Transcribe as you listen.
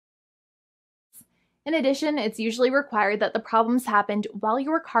In addition, it's usually required that the problems happened while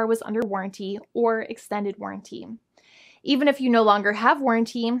your car was under warranty or extended warranty. Even if you no longer have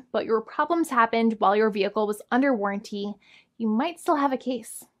warranty, but your problems happened while your vehicle was under warranty, you might still have a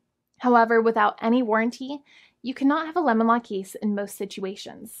case. However, without any warranty, you cannot have a lemon law case in most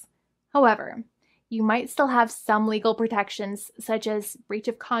situations. However, you might still have some legal protections such as breach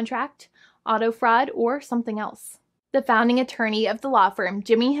of contract, auto fraud, or something else. The founding attorney of the law firm,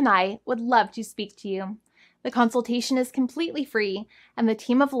 Jimmy and I, would love to speak to you. The consultation is completely free, and the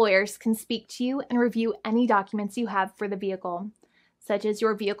team of lawyers can speak to you and review any documents you have for the vehicle, such as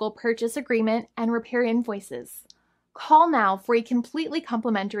your vehicle purchase agreement and repair invoices. Call now for a completely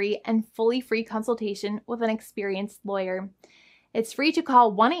complimentary and fully free consultation with an experienced lawyer. It's free to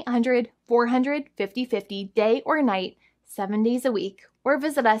call 1-800-400-5050 day or night, 7 days a week, or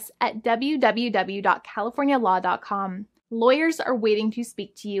visit us at www.californialaw.com. Lawyers are waiting to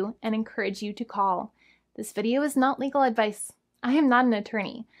speak to you and encourage you to call. This video is not legal advice. I am not an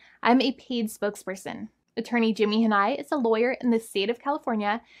attorney. I'm a paid spokesperson. Attorney Jimmy Hanai is a lawyer in the state of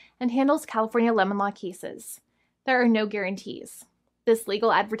California and handles California lemon law cases. There are no guarantees. This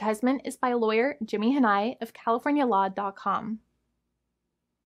legal advertisement is by lawyer Jimmy Hanai of CaliforniaLaw.com.